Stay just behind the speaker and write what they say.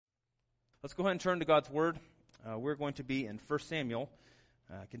Let's go ahead and turn to God's Word. We're going to be in 1 Samuel,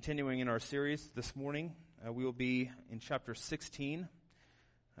 continuing in our series this morning. We will be in chapter 16,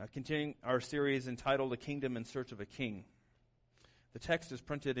 continuing our series entitled A Kingdom in Search of a King. The text is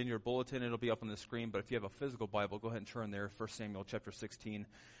printed in your bulletin. It'll be up on the screen, but if you have a physical Bible, go ahead and turn there, 1 Samuel chapter 16.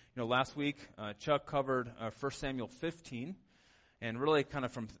 Last week, Chuck covered 1 Samuel 15, and really kind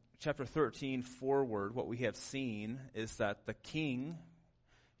of from chapter 13 forward, what we have seen is that the King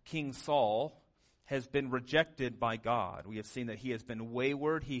Saul, has been rejected by God. We have seen that he has been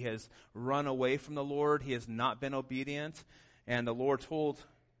wayward. He has run away from the Lord. He has not been obedient. And the Lord told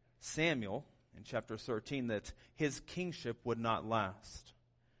Samuel in chapter 13 that his kingship would not last.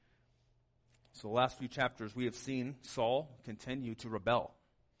 So the last few chapters we have seen Saul continue to rebel.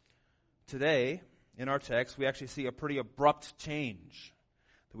 Today, in our text, we actually see a pretty abrupt change.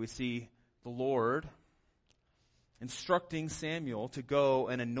 That we see the Lord instructing Samuel to go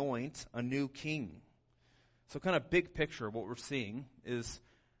and anoint a new king. So kind of big picture, what we're seeing is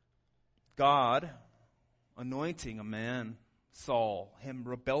God anointing a man, Saul, him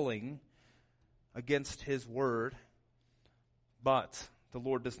rebelling against his word, but the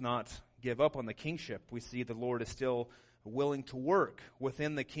Lord does not give up on the kingship. We see the Lord is still willing to work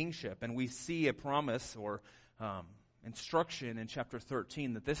within the kingship, and we see a promise or instruction in chapter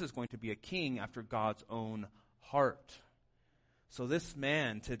 13 that this is going to be a king after God's own heart. So this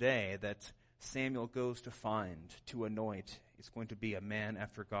man today that Samuel goes to find, to anoint, is going to be a man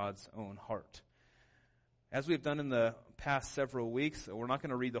after God's own heart. As we've done in the past several weeks, we're not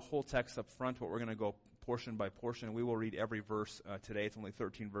going to read the whole text up front, but we're going to go portion by portion. We will read every verse today. It's only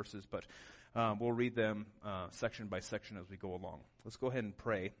 13 verses, but we'll read them section by section as we go along. Let's go ahead and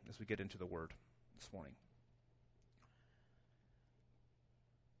pray as we get into the Word this morning.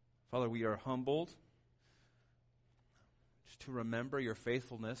 Father, we are humbled to remember your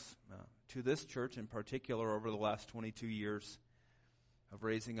faithfulness to this church in particular over the last 22 years of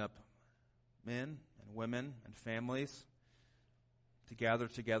raising up men and women and families to gather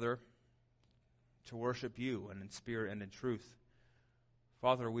together to worship you and in spirit and in truth.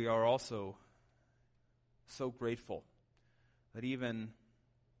 Father, we are also so grateful that even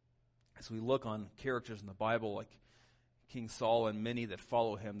as we look on characters in the Bible like King Saul and many that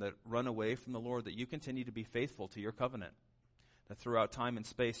follow him that run away from the Lord, that you continue to be faithful to your covenant. That throughout time and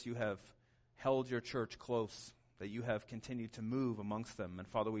space you have held your church close, that you have continued to move amongst them. And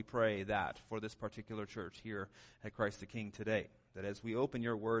Father, we pray that for this particular church here at Christ the King today, that as we open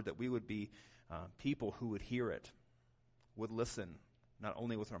your word, that we would be people who would hear it, would listen, not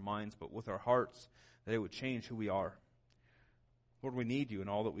only with our minds, but with our hearts, that it would change who we are. Lord, we need you in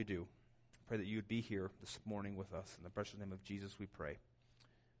all that we do. Pray that you would be here this morning with us. In the precious name of Jesus we pray.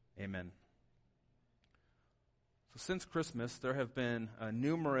 Amen. So since Christmas, there have been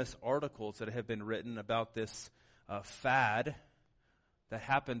numerous articles that have been written about this fad that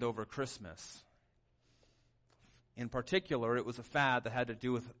happened over Christmas. In particular, it was a fad that had to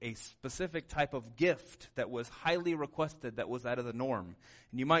do with a specific type of gift that was highly requested, that was out of the norm.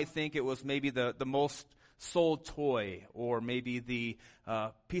 And you might think it was maybe the most sold toy, or maybe the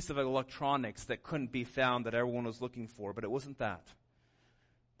piece of electronics that couldn't be found that everyone was looking for, but it wasn't that.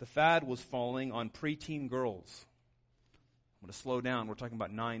 The fad was falling on preteen girls. I'm going to slow down. We're talking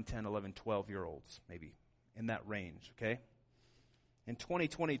about 9, 10, 11, 12-year-olds, maybe, in that range, okay? In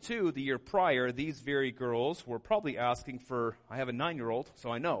 2022, the year prior, these very girls were probably asking for, I have a 9-year-old,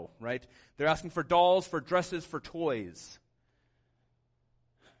 so I know, right? They're asking for dolls, for dresses, for toys.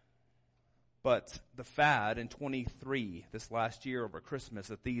 But the fad in 23, this last year over Christmas,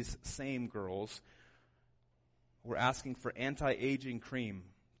 that these same girls were asking for anti-aging cream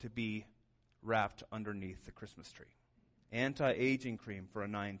to be wrapped underneath the Christmas tree. Anti-aging cream for a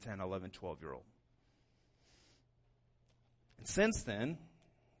 9, 10, 11, 12-year-old. And since then,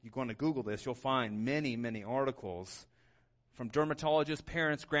 you go on to Google this, you'll find many, many articles from dermatologists,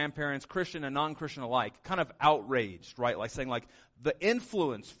 parents, grandparents, Christian and non-Christian alike, kind of outraged, right? Like saying like the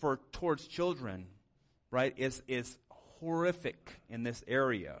influence towards children, right, is horrific in this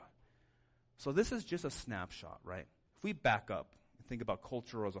area. So this is just a snapshot, right? If we back up and think about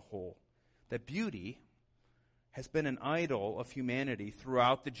culture as a whole, that beauty has been an idol of humanity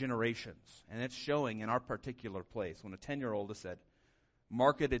throughout the generations. And it's showing in our particular place when a 10-year-old has said,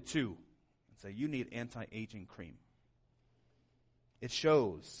 marketed to, and say, you need anti-aging cream. It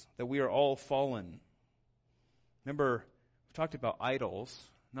shows that we are all fallen. Remember, we talked about idols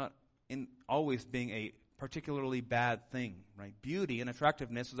not in always being a particularly bad thing, right? Beauty and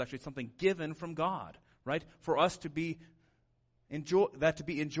attractiveness was actually something given from God, right? For us to be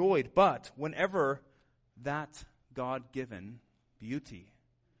enjoyed. But whenever that God-given beauty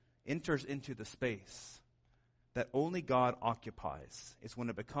enters into the space that only God occupies is when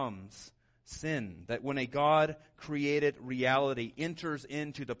it becomes sin. That when a God-created reality enters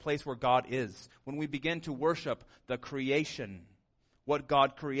into the place where God is, when we begin to worship the creation, what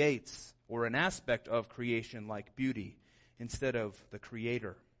God creates, or an aspect of creation like beauty, instead of the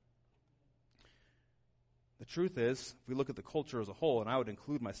Creator. The truth is, if we look at the culture as a whole, and I would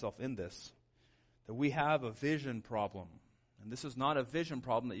include myself in this, that we have a vision problem. And this is not a vision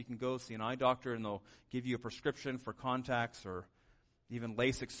problem that you can go see an eye doctor and they'll give you a prescription for contacts or even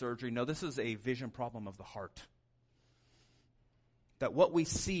LASIK surgery. No, this is a vision problem of the heart. That what we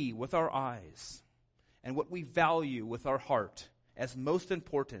see with our eyes and what we value with our heart as most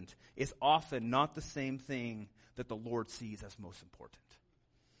important is often not the same thing that the Lord sees as most important.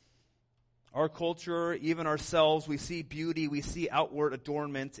 Our culture, even ourselves, we see beauty, we see outward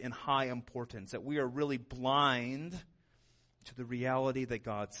adornment in high importance, that we are really blind to the reality that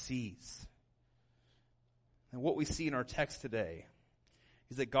God sees. And what we see in our text today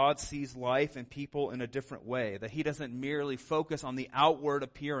is that God sees life and people in a different way, that He doesn't merely focus on the outward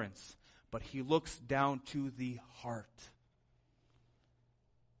appearance, but He looks down to the heart.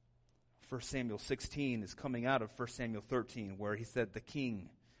 1 Samuel 16 is coming out of 1 Samuel 13, where he said the king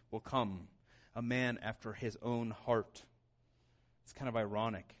will come, a man after his own heart. It's kind of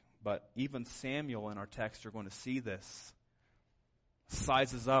ironic, but even Samuel in our text, you're going to see this,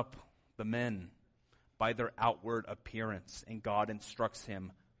 sizes up the men by their outward appearance, and God instructs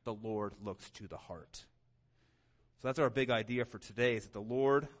him, the Lord looks to the heart. So that's our big idea for today, is that the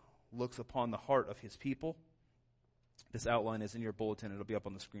Lord looks upon the heart of His people. This outline is in your bulletin. It'll be up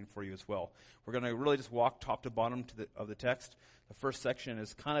on the screen for you as well. We're going to really just walk top to bottom of the text. The first section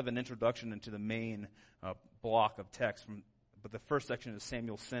is kind of an introduction into the main block of text. But the first section is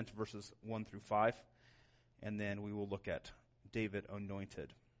Samuel sent, verses 1 through 5. And then we will look at David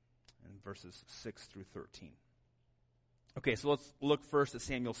anointed in verses 6 through 13. Okay, so let's look first at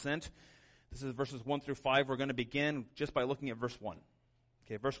Samuel sent. This is verses 1 through 5. We're going to begin just by looking at verse 1.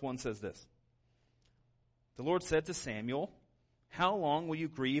 Okay, verse 1 says this. The Lord said to Samuel, "How long will you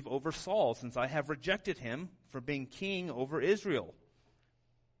grieve over Saul, since I have rejected him from being king over Israel?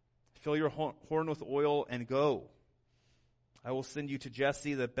 Fill your horn with oil and go. I will send you to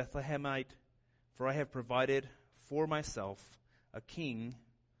Jesse the Bethlehemite, for I have provided for myself a king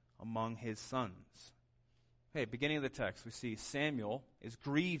among his sons." Okay, beginning of the text, we see Samuel is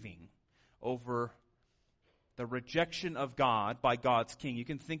grieving over the rejection of God by God's king. You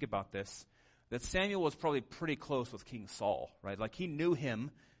can think about this, that Samuel was probably pretty close with King Saul, right? Like he knew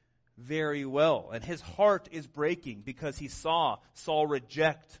him very well. And his heart is breaking because he saw Saul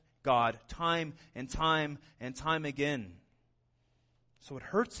reject God time and time and time again. So it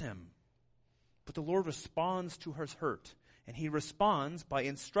hurts him. But the Lord responds to his hurt. And He responds by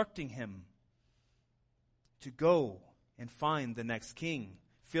instructing him to go and find the next king.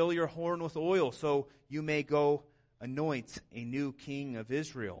 Fill your horn with oil so you may go anoint a new king of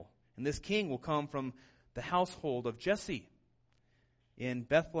Israel. And this king will come from the household of Jesse in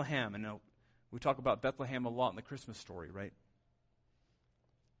Bethlehem. And we talk about Bethlehem a lot in the Christmas story, right?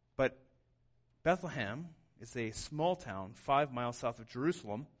 But Bethlehem is a small town 5 miles south of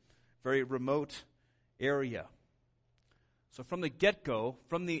Jerusalem, very remote area. So from the get-go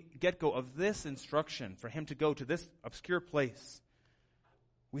of this instruction for him to go to this obscure place,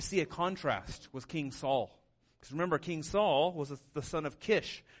 we see a contrast with King Saul. Because remember, King Saul was the son of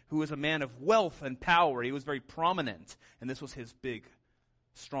Kish, who was a man of wealth and power. He was very prominent, and this was his big,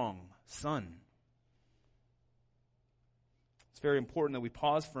 strong son. It's very important that we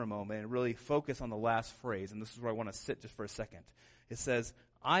pause for a moment and really focus on the last phrase, and this is where I want to sit just for a second. It says,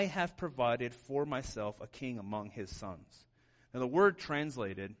 "I have provided for myself a king among his sons." Now the word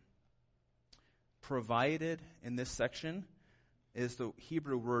translated, provided in this section, is the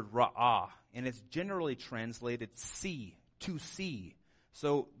Hebrew word ra'ah, and it's generally translated see, to see.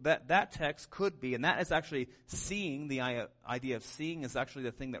 So that text could be, and that is actually seeing, the idea of seeing is actually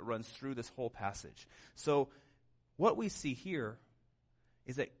the thing that runs through this whole passage. So what we see here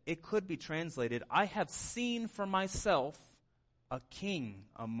is that it could be translated, I have seen for myself a king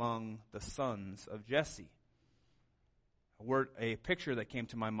among the sons of Jesse. A picture that came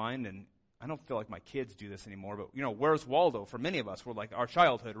to my mind, and I don't feel like my kids do this anymore, but, Where's Waldo? For many of us, we're like our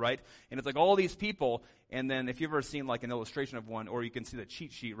childhood, right? And it's like all these people, and then if you've ever seen like an illustration of one, or you can see the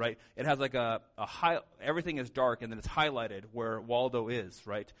cheat sheet, right? It has like everything is dark, and then it's highlighted where Waldo is,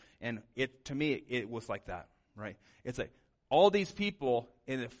 right? And to me, it was like that, right? It's like all these people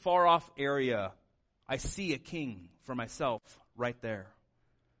in a far off area, I see a king for myself right there.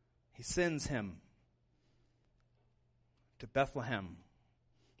 He sends him to Bethlehem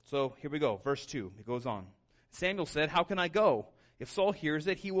So here we go, verse 2. It goes on. Samuel said, "How can I go? If Saul hears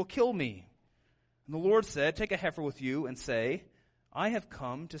it, he will kill me." And the Lord said, "Take a heifer with you and say, 'I have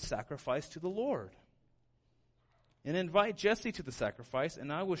come to sacrifice to the Lord.' And invite Jesse to the sacrifice,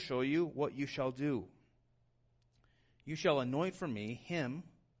 and I will show you what you shall do. You shall anoint for me him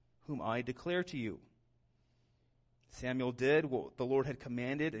whom I declare to you." Samuel did what the Lord had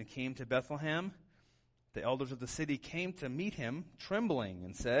commanded and came to Bethlehem. The elders of the city came to meet him, trembling,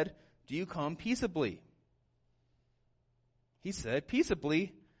 and said, "Do you come peaceably?" He said,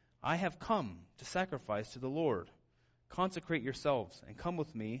 "Peaceably, I have come to sacrifice to the Lord. Consecrate yourselves and come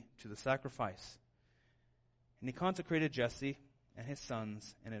with me to the sacrifice." And he consecrated Jesse and his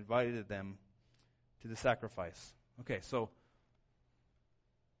sons and invited them to the sacrifice. Okay, so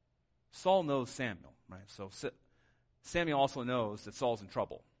Saul knows Samuel, right? So Samuel also knows that Saul's in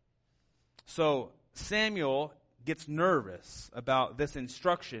trouble. So Samuel gets nervous about this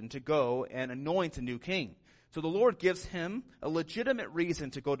instruction to go and anoint a new king. So the Lord gives him a legitimate reason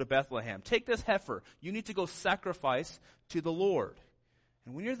to go to Bethlehem. Take this heifer. You need to go sacrifice to the Lord.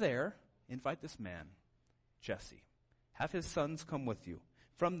 And when you're there, invite this man, Jesse. Have his sons come with you.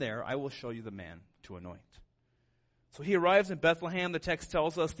 From there, I will show you the man to anoint. So he arrives in Bethlehem. The text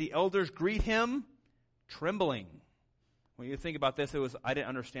tells us the elders greet him trembling. When you think about this, I didn't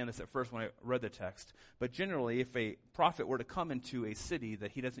understand this at first when I read the text. But generally, if a prophet were to come into a city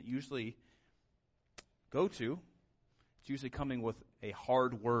that he doesn't usually go to, it's usually coming with a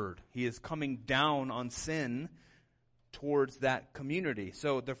hard word. He is coming down on sin towards that community.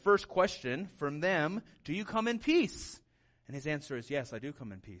 So the first question from them, do you come in peace? And his answer is, yes, I do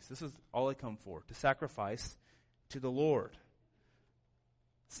come in peace. This is all I come for, to sacrifice to the Lord.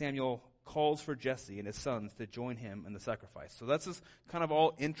 Samuel calls for Jesse and his sons to join him in the sacrifice. So that's this kind of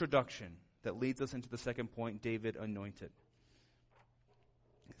all introduction that leads us into the second point, David anointed.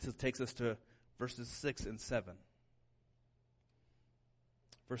 This takes us to verses 6 and 7.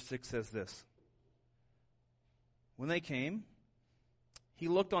 Verse 6 says this. When they came, he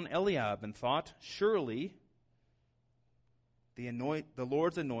looked on Eliab and thought, surely the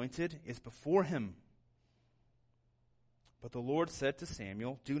Lord's anointed is before him. But the Lord said to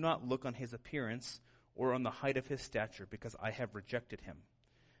Samuel, do not look on his appearance or on the height of his stature, because I have rejected him.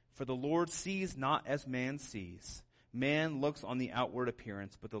 For the Lord sees not as man sees. Man looks on the outward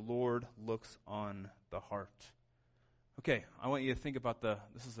appearance, but the Lord looks on the heart. Okay, I want you to think about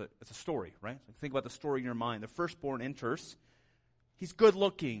it's a story, right? Think about the story in your mind. The firstborn enters. He's good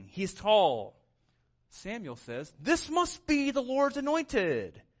looking. He's tall. Samuel says, this must be the Lord's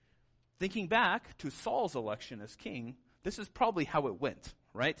anointed. Thinking back to Saul's election as king, this is probably how it went,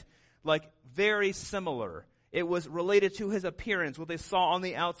 right? Like, very similar. It was related to his appearance, what they saw on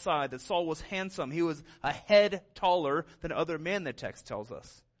the outside, that Saul was handsome. He was a head taller than other men, the text tells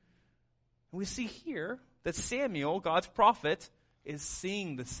us. And we see here that Samuel, God's prophet, is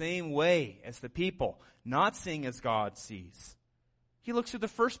seeing the same way as the people, not seeing as God sees. He looks at the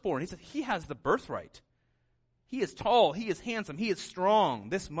firstborn. He says, he has the birthright. He is tall. He is handsome. He is strong.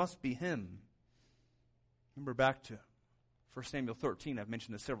 This must be him. Remember back to 1 Samuel 13, I've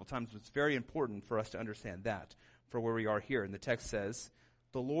mentioned this several times, but it's very important for us to understand that for where we are here. And the text says,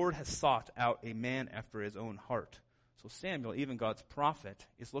 the Lord has sought out a man after his own heart. So Samuel, even God's prophet,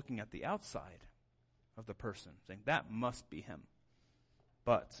 is looking at the outside of the person, saying, that must be him.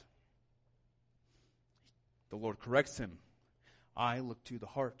 But the Lord corrects him. I look to the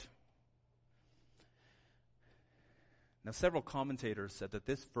heart. Now, several commentators said that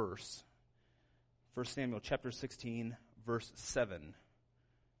this verse, 1 Samuel chapter 16, verse 7,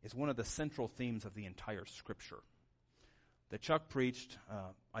 is one of the central themes of the entire Scripture. That Chuck preached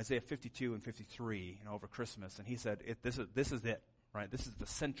Isaiah 52 and 53 over Christmas, and he said, this is it, right? This is the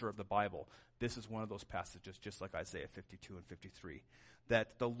center of the Bible. This is one of those passages, just like Isaiah 52 and 53,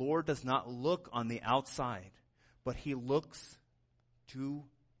 that the Lord does not look on the outside, but he looks to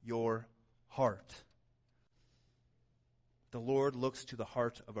your heart. The Lord looks to the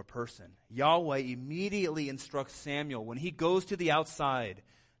heart of a person. Yahweh immediately instructs Samuel when he goes to the outside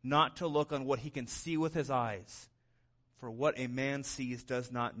not to look on what he can see with his eyes. For what a man sees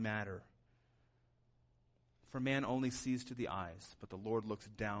does not matter. For man only sees to the eyes, but the Lord looks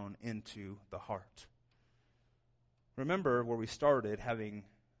down into the heart. Remember where we started, having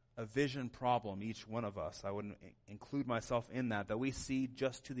a vision problem, each one of us. I wouldn't include myself in that we see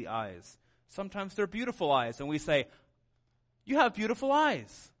just to the eyes. Sometimes they're beautiful eyes, and we say, you have beautiful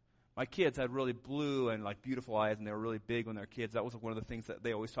eyes. My kids had really blue and beautiful eyes, and they were really big when they were kids. That was one of the things that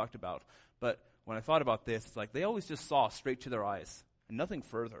they always talked about. But when I thought about this, it's like they always just saw straight to their eyes and nothing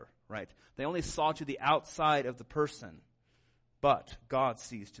further, right? They only saw to the outside of the person. but God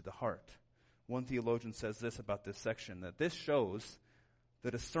sees to the heart. One theologian says this about this section, that this shows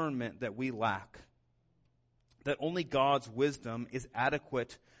the discernment that we lack, that only God's wisdom is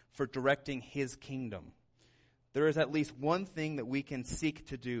adequate for directing his kingdom. There is at least one thing that we can seek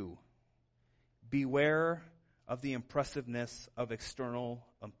to do. Beware of the impressiveness of external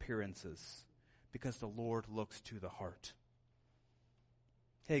appearances, because the Lord looks to the heart.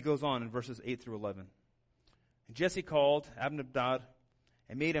 Okay, it goes on in verses 8 through 11. And Jesse called Abinadab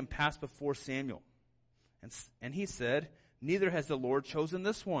and made him pass before Samuel. And he said, "Neither has the Lord chosen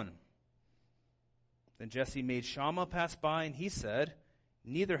this one." Then Jesse made Shammah pass by, and he said,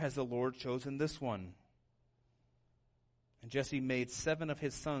 "Neither has the Lord chosen this one." And Jesse made 7 of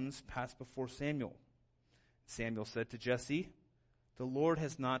his sons pass before Samuel. Samuel said to Jesse, "The Lord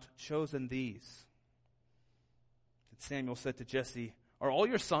has not chosen these." And Samuel said to Jesse, "Are all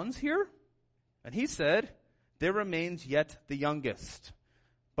your sons here?" And he said, "There remains yet the youngest.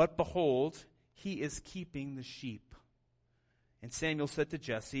 But behold, he is keeping the sheep." And Samuel said to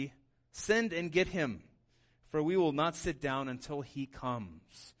Jesse, "Send and get him, for we will not sit down until he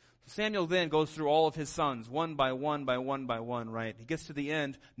comes." So Samuel then goes through all of his sons, one by one by one by one, right? He gets to the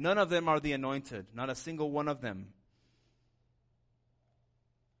end. None of them are the anointed. Not a single one of them.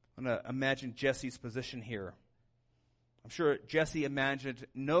 I'm going to imagine Jesse's position here. I'm sure Jesse imagined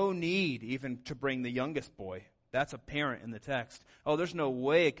no need even to bring the youngest boy. That's apparent in the text. Oh, there's no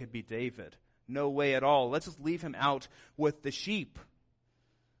way it could be David. No way at all. Let's just leave him out with the sheep.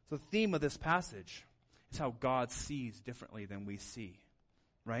 So the theme of this passage is how God sees differently than we see,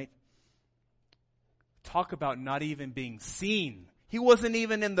 right? Talk about not even being seen. He wasn't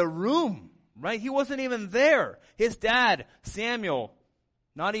even in the room, right? He wasn't even there. His dad, Samuel,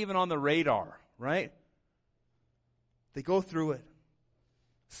 not even on the radar, right? They go through it.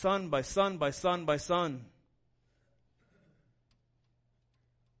 Son by son by son by son.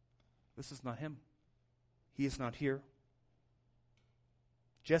 This is not him. He is not here.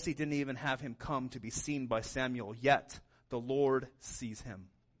 Jesse didn't even have him come to be seen by Samuel, yet the Lord sees him.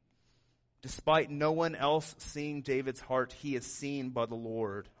 Despite no one else seeing David's heart, he is seen by the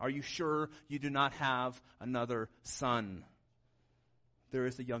Lord. Are you sure you do not have another son? There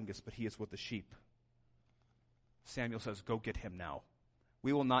is the youngest, but he is with the sheep. Samuel says, "Go get him now.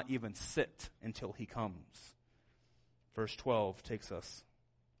 We will not even sit until he comes." Verse 12 takes us.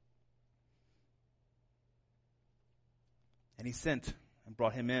 And he sent and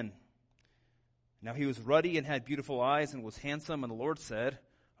brought him in. Now he was ruddy and had beautiful eyes and was handsome, and the Lord said,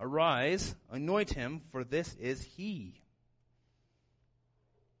 "Arise, anoint him, for this is he."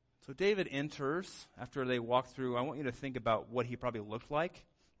 So David enters after they walk through. I want you to think about what he probably looked like,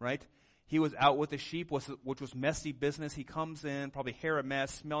 right? He was out with the sheep, which was messy business. He comes in, probably hair a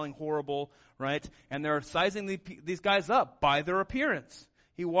mess, smelling horrible, right? And they're sizing these guys up by their appearance.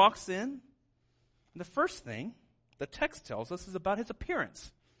 He walks in, and the first thing the text tells us is about his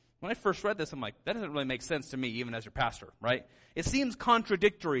appearance. When I first read this, I'm like, that doesn't really make sense to me, even as your pastor, right? It seems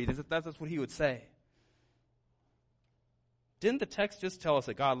contradictory. That's what he would say. Didn't the text just tell us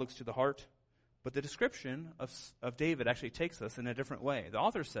that God looks to the heart? But the description of David actually takes us in a different way. The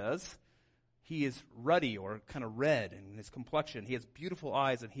author says he is ruddy or kind of red in his complexion. He has beautiful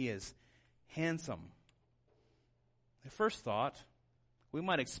eyes and he is handsome. At first thought, we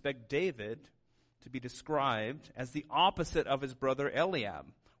might expect David to be described as the opposite of his brother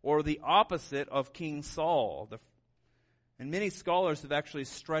Eliab, or the opposite of King Saul. And many scholars have actually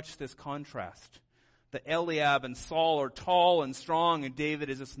stretched this contrast. That Eliab and Saul are tall and strong, and David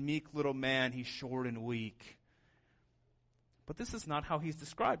is this meek little man. He's short and weak. But this is not how he's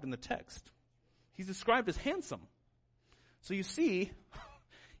described in the text. He's described as handsome. So you see,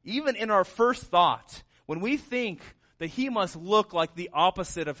 even in our first thought, when we think that he must look like the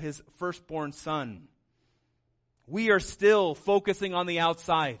opposite of his firstborn son, we are still focusing on the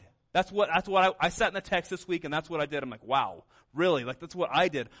outside. That's what I sat in the text this week, and that's what I did. I'm like, wow, really? Like, that's what I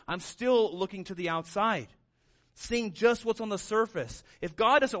did. I'm still looking to the outside, seeing just what's on the surface. If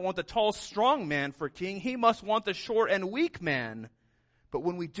God doesn't want the tall, strong man for king, he must want the short and weak man. But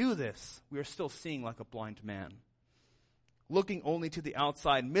when we do this, we are still seeing like a blind man, looking only to the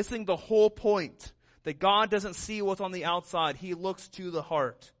outside, missing the whole point, that God doesn't see what's on the outside. He looks to the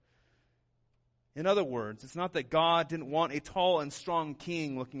heart. In other words, it's not that God didn't want a tall and strong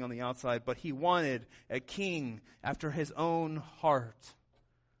king looking on the outside, but he wanted a king after his own heart.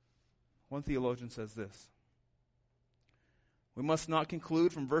 One theologian says this: we must not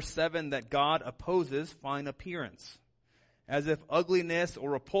conclude from verse 7 that God opposes fine appearance, as if ugliness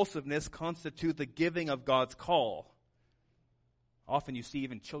or repulsiveness constitute the giving of God's call. Often you see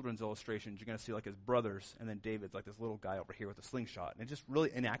even children's illustrations, you're going to see like his brothers, and then David's like this little guy over here with a slingshot. And it's just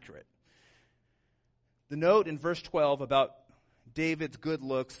really inaccurate. The note in verse 12 about David's good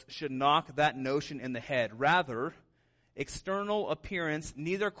looks should knock that notion in the head. Rather, external appearance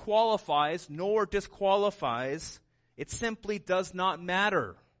neither qualifies nor disqualifies. It simply does not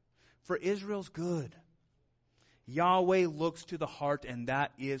matter. For Israel's good, Yahweh looks to the heart, and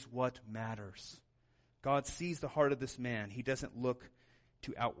that is what matters. God sees the heart of this man. He doesn't look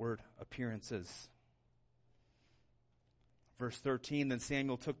to outward appearances. Verse 13, then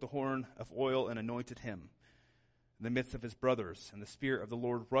Samuel took the horn of oil and anointed him in the midst of his brothers, and the Spirit of the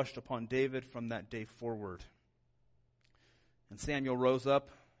Lord rushed upon David from that day forward. And Samuel rose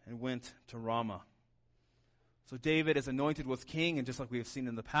up and went to Ramah. So David is anointed was king, and just like we have seen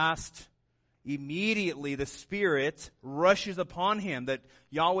in the past, immediately the Spirit rushes upon him, that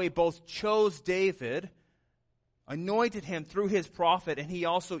Yahweh both chose David, anointed him through his prophet, and he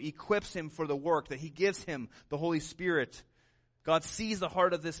also equips him for the work, that he gives him the Holy Spirit. God sees the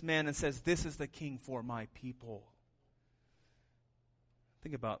heart of this man and says, this is the king for my people.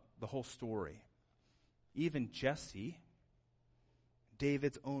 Think about the whole story. Even Jesse,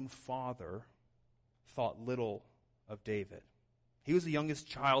 David's own father, thought little of David. He was the youngest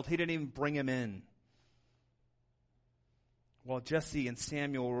child. He didn't even bring him in. While Jesse and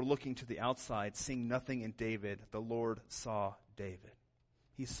Samuel were looking to the outside, seeing nothing in David, the Lord saw David.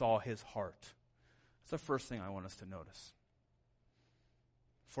 He saw his heart. That's the first thing I want us to notice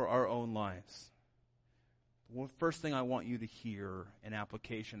for our own lives. The first thing I want you to hear in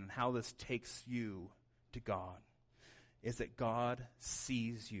application and how this takes you to God is that God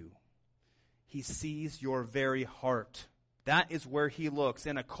sees you. He sees your very heart. That is where he looks.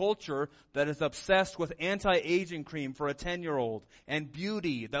 In a culture that is obsessed with anti-aging cream for a 10-year-old and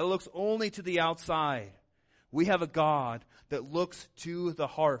beauty that looks only to the outside, we have a God that looks to the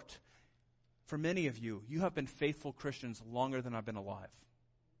heart. For many of you, you have been faithful Christians longer than I've been alive.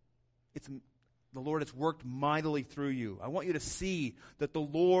 The Lord has worked mightily through you. I want you to see that the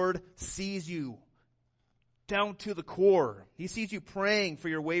Lord sees you down to the core. He sees you praying for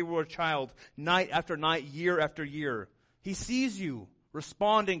your wayward child night after night, year after year. He sees you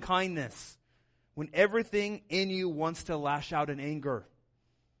respond in kindness when everything in you wants to lash out in anger.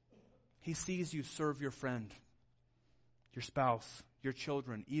 He sees you serve your friend, your spouse, your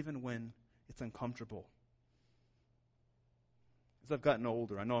children, even when it's uncomfortable. As I've gotten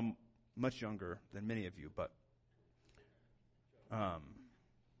older, I know I'm much younger than many of you, but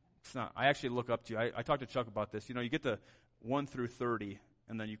it's not. I actually look up to you. I talked to Chuck about this. You know, you get to 1 through 30,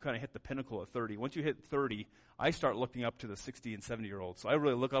 and then you kind of hit the pinnacle at 30. Once you hit 30, I start looking up to the 60 and 70-year-olds. So I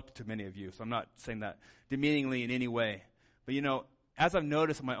really look up to many of you. So I'm not saying that demeaningly in any way. But, you know, as I've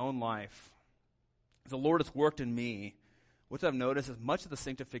noticed in my own life, as the Lord has worked in me, what I've noticed is much of the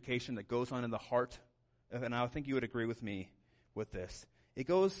sanctification that goes on in the heart, and I think you would agree with me with this, it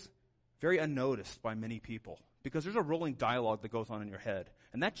goes very unnoticed by many people because there's a rolling dialogue that goes on in your head,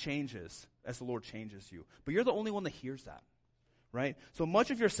 and that changes as the Lord changes you. But you're the only one that hears that, right? So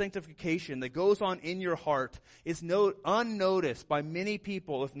much of your sanctification that goes on in your heart is unnoticed by many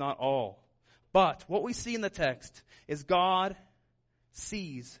people, if not all. But what we see in the text is God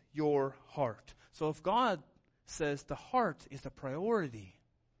sees your heart. So if God says the heart is the priority,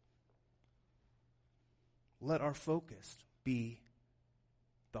 let our focus be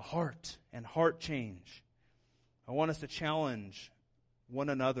the heart and heart change. I want us to challenge one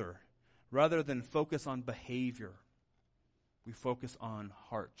another. Rather than focus on behavior, we focus on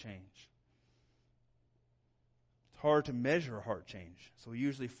heart change. It's hard to measure heart change, so we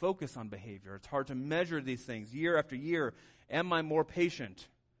usually focus on behavior. It's hard to measure these things year after year. Am I more patient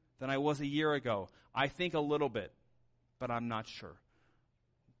than I was a year ago? I think a little bit, but I'm not sure.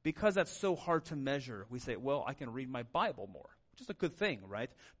 Because that's so hard to measure, we say, well, I can read my Bible more. Which is a good thing, right?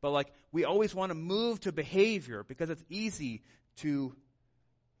 But we always want to move to behavior because it's easy to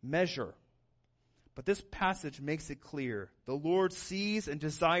measure. But this passage makes it clear. The Lord sees and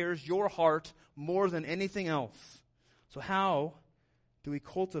desires your heart more than anything else. So how do we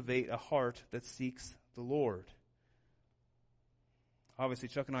cultivate a heart that seeks the Lord? Obviously,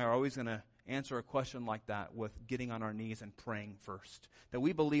 Chuck and I are always going to answer a question like that with getting on our knees and praying first. That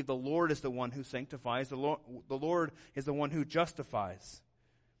we believe the Lord is the one who sanctifies, the Lord is the one who justifies.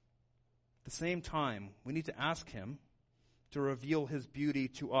 At the same time, we need to ask Him to reveal His beauty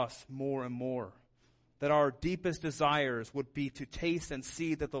to us more and more. That our deepest desires would be to taste and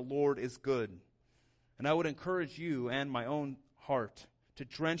see that the Lord is good. And I would encourage you and my own heart to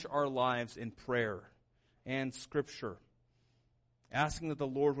drench our lives in prayer and Scripture, asking that the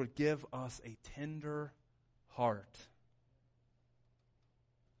Lord would give us a tender heart.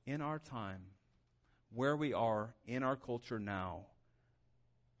 in our time, where we are in our culture now,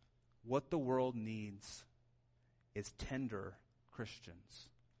 what the world needs is tender Christians.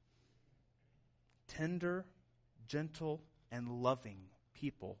 Tender, gentle, and loving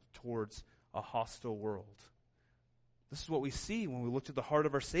people towards a hostile world. This is what we see when we look to the heart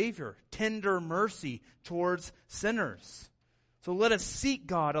of our Savior. Tender mercy towards sinners. So let us seek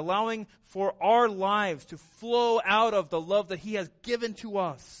God, allowing for our lives to flow out of the love that He has given to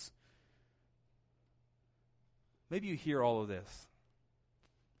us. Maybe you hear all of this.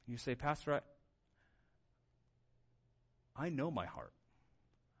 You say, Pastor, I know my heart.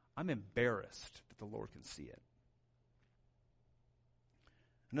 I'm embarrassed that the Lord can see it.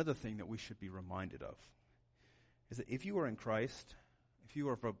 Another thing that we should be reminded of is that if you are in Christ, if you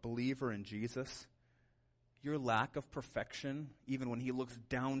are a believer in Jesus, your lack of perfection, even when He looks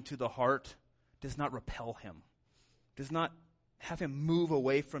down to the heart, does not repel Him, does not have Him move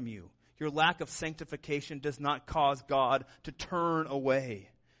away from you. Your lack of sanctification does not cause God to turn away.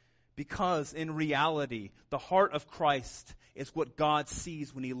 Because in reality, the heart of Christ is what God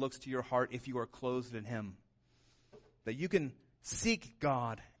sees when He looks to your heart if you are clothed in Him. That you can seek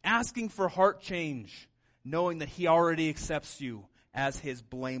God, asking for heart change, knowing that He already accepts you as His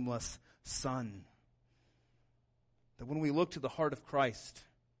blameless Son. That when we look to the heart of Christ,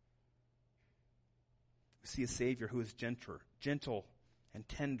 we see a Savior who is gentle and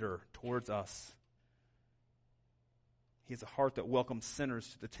tender towards us. He has a heart that welcomes sinners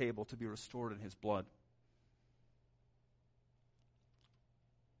to the table to be restored in His blood.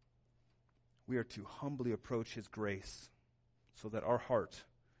 We are to humbly approach His grace so that our heart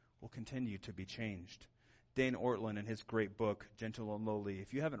will continue to be changed. Dane Ortlund, in his great book, Gentle and Lowly,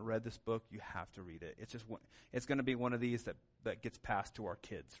 if you haven't read this book, you have to read it. It's going to be one of these that gets passed to our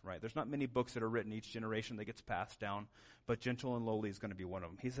kids, right? There's not many books that are written each generation that gets passed down, but Gentle and Lowly is going to be one of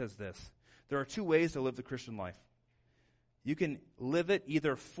them. He says this: there are two ways to live the Christian life. You can live it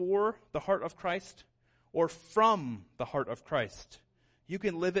either for the heart of Christ or from the heart of Christ. You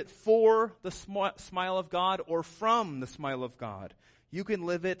can live it for the smile of God or from the smile of God. You can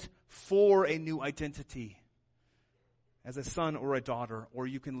live it for a new identity as a son or a daughter, or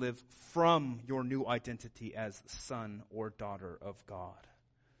you can live from your new identity as son or daughter of God.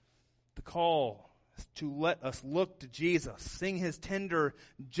 The call is to let us look to Jesus, sing His tender,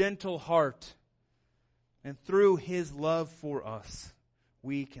 gentle heart, and through His love for us,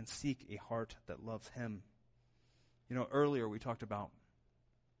 we can seek a heart that loves Him. You know, earlier we talked about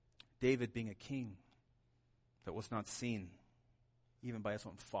David being a king that was not seen, even by his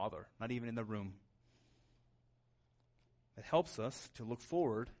own father, not even in the room. It helps us to look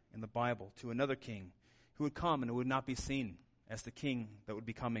forward in the Bible to another king who would come and who would not be seen as the king that would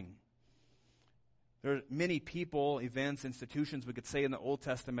be coming. There are many people, events, institutions, we could say in the Old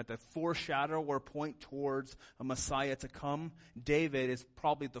Testament that foreshadow or point towards a Messiah to come. David is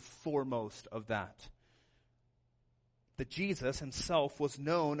probably the foremost of that. That Jesus Himself was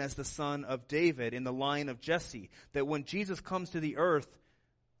known as the son of David in the line of Jesse. That when Jesus comes to the earth,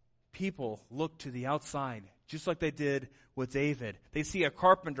 people look to the outside, just like they did with David. They see a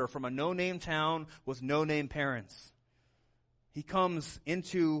carpenter from a no-name town with no-name parents. He comes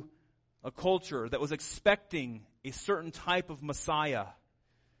into a culture that was expecting a certain type of Messiah.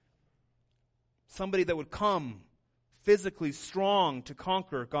 Somebody that would come physically strong to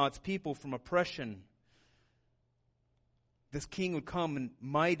conquer God's people from oppression. This king would come in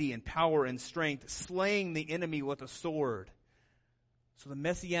mighty in power and strength, slaying the enemy with a sword. So the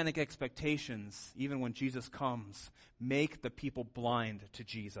messianic expectations, even when Jesus comes, make the people blind to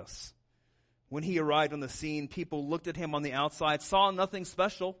Jesus. When He arrived on the scene, people looked at Him on the outside, saw nothing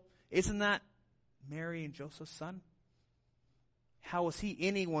special. Isn't that Mary and Joseph's son? How is He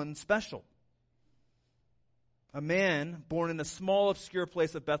anyone special? A man born in a small, obscure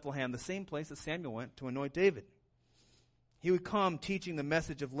place of Bethlehem, the same place that Samuel went to anoint David. He would come teaching the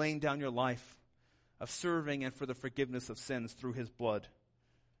message of laying down your life, of serving and for the forgiveness of sins through His blood,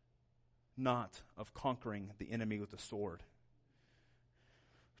 not of conquering the enemy with a sword.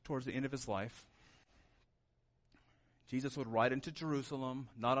 Towards the end of His life, Jesus would ride into Jerusalem,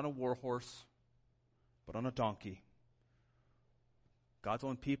 not on a war horse, but on a donkey. God's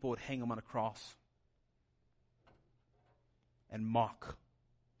own people would hang Him on a cross and mock.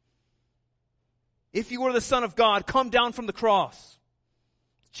 If you were the Son of God, come down from the cross.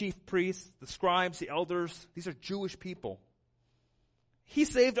 The chief priests, the scribes, the elders, these are Jewish people. He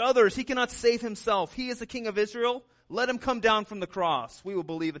saved others. He cannot save Himself. He is the King of Israel. Let Him come down from the cross. We will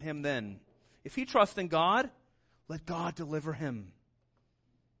believe in Him then. If he trusts in God, let God deliver him.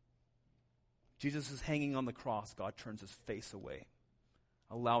 Jesus is hanging on the cross. God turns His face away.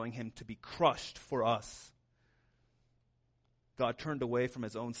 allowing him to be crushed for us. God turned away from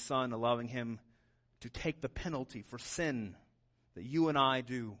his own Son, allowing him to take the penalty for sin that you and I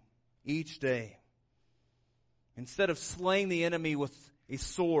do each day. Instead of slaying the enemy with a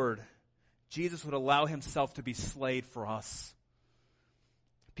sword, Jesus would allow himself to be slayed for us.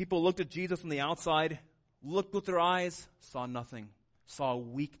 People looked at Jesus from the outside, looked with their eyes, saw nothing, saw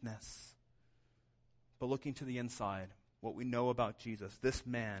weakness. But looking to the inside, what we know about Jesus, this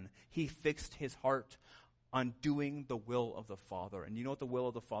man, he fixed his heart on doing the will of the Father. And you know what the will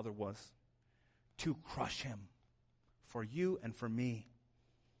of the Father was? To crush him for you and for me.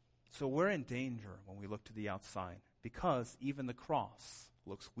 So we're in danger when we look to the outside, because even the cross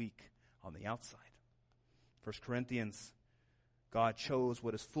looks weak on the outside. 1 Corinthians, God chose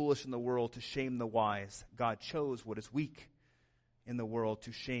what is foolish in the world to shame the wise. God chose what is weak in the world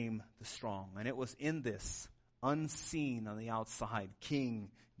to shame the strong. And it was in this unseen on the outside King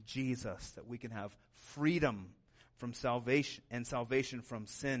Jesus that we can have freedom from salvation and salvation from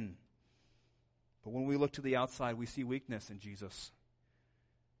sin. But when we look to the outside, we see weakness in Jesus.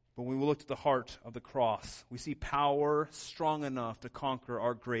 But when we look to the heart of the cross, we see power strong enough to conquer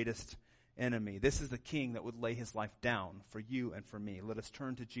our greatest enemy. This is the King that would lay his life down for you and for me. Let us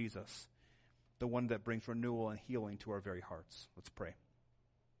turn to Jesus, the one that brings renewal and healing to our very hearts. Let's pray.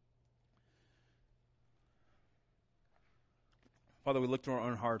 Father, we look to our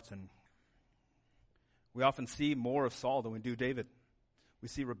own hearts, and we often see more of Saul than we do David. We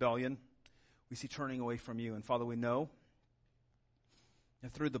see rebellion. We see turning away from you. And Father, we know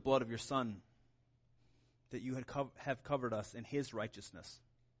that through the blood of your Son, that you have covered us in his righteousness.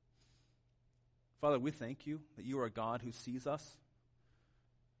 Father, we thank you that you are a God who sees us.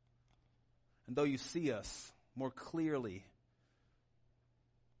 And though you see us more clearly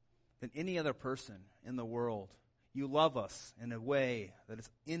than any other person in the world, you love us in a way that is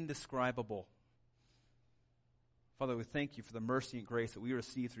indescribable. Father, we thank you for the mercy and grace that we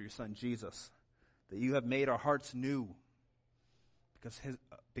receive through your Son, Jesus, that you have made our hearts new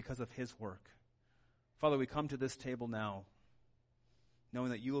because of his work. Father, we come to this table now,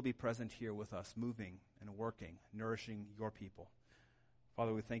 knowing that you will be present here with us, moving and working, nourishing your people.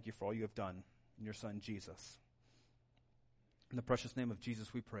 Father, we thank you for all you have done in your Son, Jesus. In the precious name of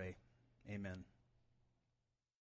Jesus we pray. Amen.